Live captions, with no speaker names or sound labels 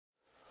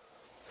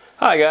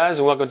Hi guys,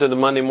 and welcome to the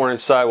Monday morning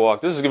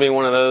sidewalk. This is going to be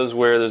one of those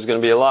where there's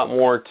going to be a lot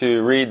more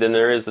to read than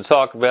there is to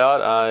talk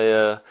about.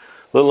 A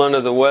little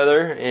under the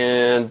weather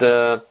and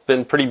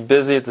been pretty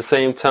busy at the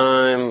same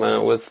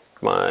time with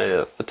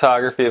my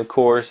photography, of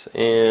course,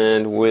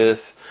 and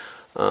with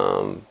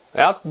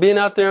being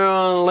out there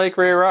on Lake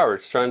Ray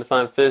Roberts trying to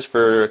find fish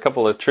for a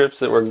couple of trips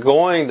that were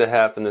going to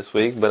happen this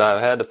week, but I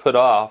had to put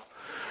off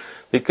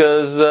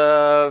because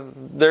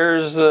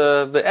there's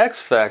the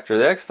X factor.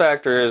 The X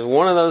factor is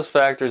one of those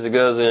factors that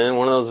goes in,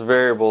 one of those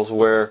variables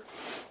where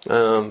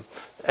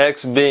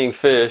X being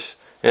fish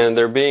and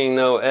there being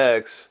no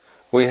X,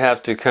 we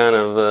have to kind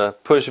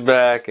of push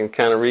back and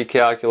kind of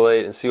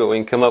recalculate and see what we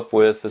can come up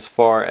with as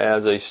far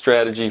as a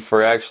strategy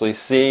for actually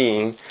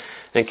seeing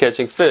and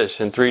catching fish.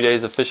 In 3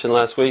 days of fishing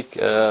last week,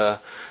 it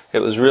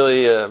was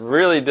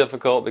really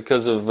difficult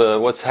because of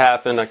what's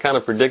happened. I kind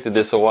of predicted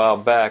this a while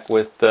back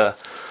with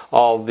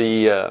all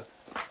the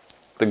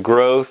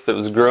growth that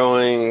was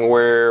growing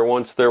where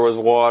once there was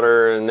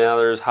water and now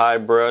there's high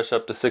brush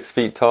up to 6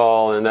 feet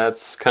tall, and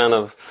that's kind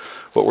of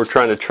what we're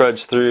trying to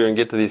trudge through and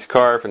get to these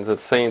carp, and at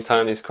the same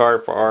time these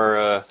carp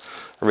are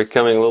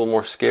becoming a little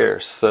more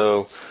scarce.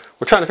 So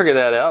we're trying to figure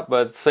that out,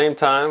 but at the same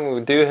time we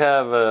do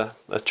have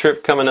a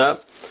trip coming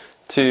up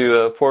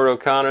to Port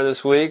O'Connor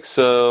this week,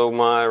 so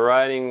my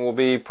writing will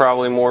be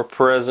probably more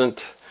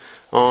present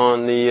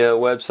on the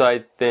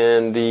website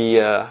than the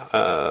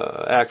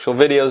actual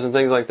videos and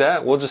things like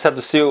that. We'll just have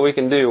to see what we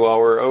can do while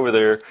we're over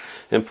there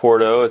in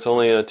Porto. It's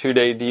only a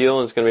 2-day deal,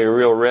 and it's going to be a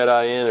real red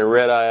eye in and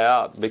red eye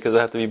out because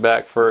I have to be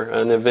back for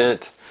an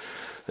event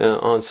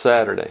on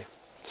Saturday.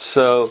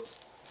 So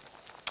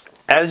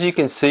as you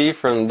can see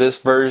from this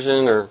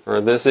version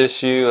or this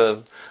issue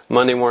of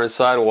Monday Morning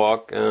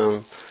Sidewalk,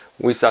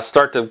 I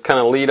start to kind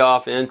of lead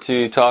off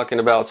into talking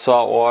about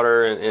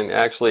saltwater and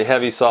actually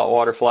heavy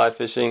saltwater fly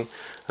fishing.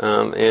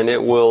 And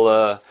it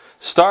will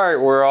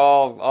start where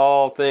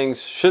all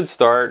things should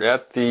start,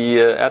 at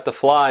the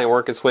fly, and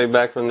work its way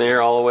back from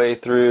there all the way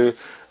through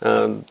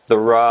the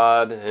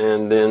rod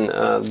and then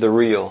the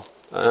reel.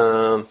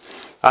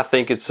 I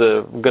think it's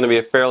going to be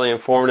a fairly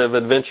informative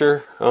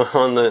adventure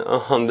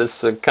on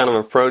this kind of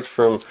approach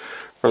from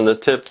the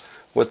tip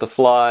with the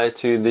fly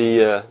to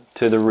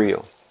the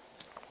reel.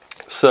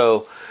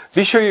 So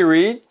be sure you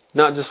read,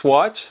 not just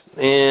watch.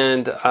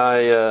 And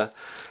I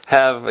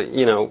have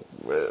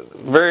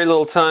very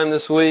little time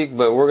this week,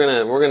 but we're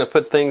gonna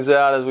put things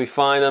out as we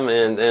find them,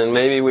 and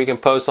maybe we can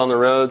post on the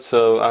road.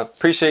 So I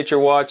appreciate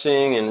your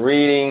watching and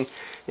reading,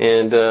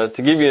 and to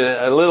give you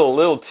a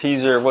little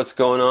teaser of what's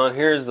going on,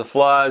 here's the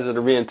flies that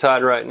are being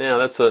tied right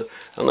now. I don't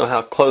know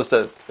how close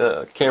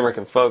that camera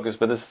can focus,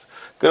 but this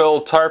good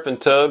old tarpon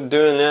toad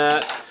doing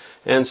that,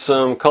 and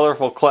some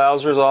colorful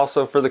Clousers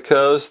also for the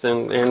coast,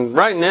 and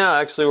right now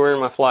actually we're in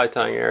my fly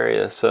tying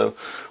area, so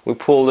we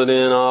pulled it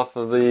in off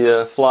of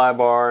the fly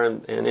bar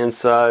and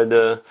inside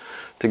to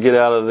get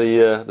out of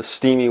the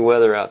steamy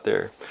weather out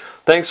there.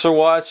 Thanks for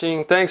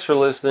watching, thanks for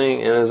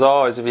listening, and as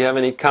always, if you have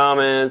any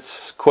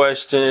comments,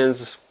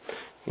 questions,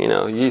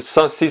 you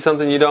see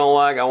something you don't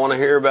like, I want to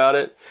hear about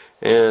it.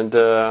 And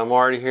I'm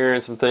already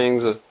hearing some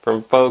things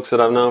from folks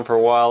that I've known for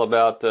a while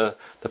about the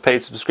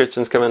paid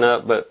subscriptions coming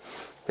up, but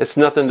it's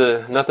nothing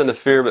to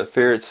fear but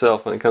fear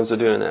itself when it comes to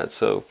doing that.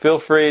 So feel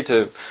free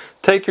to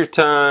take your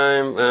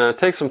time,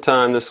 take some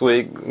time this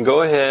week,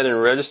 go ahead and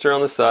register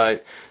on the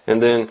site,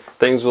 and then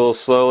things will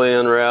slowly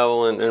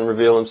unravel and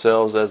reveal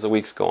themselves as the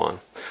weeks go on.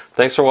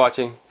 Thanks for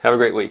watching. Have a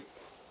great week.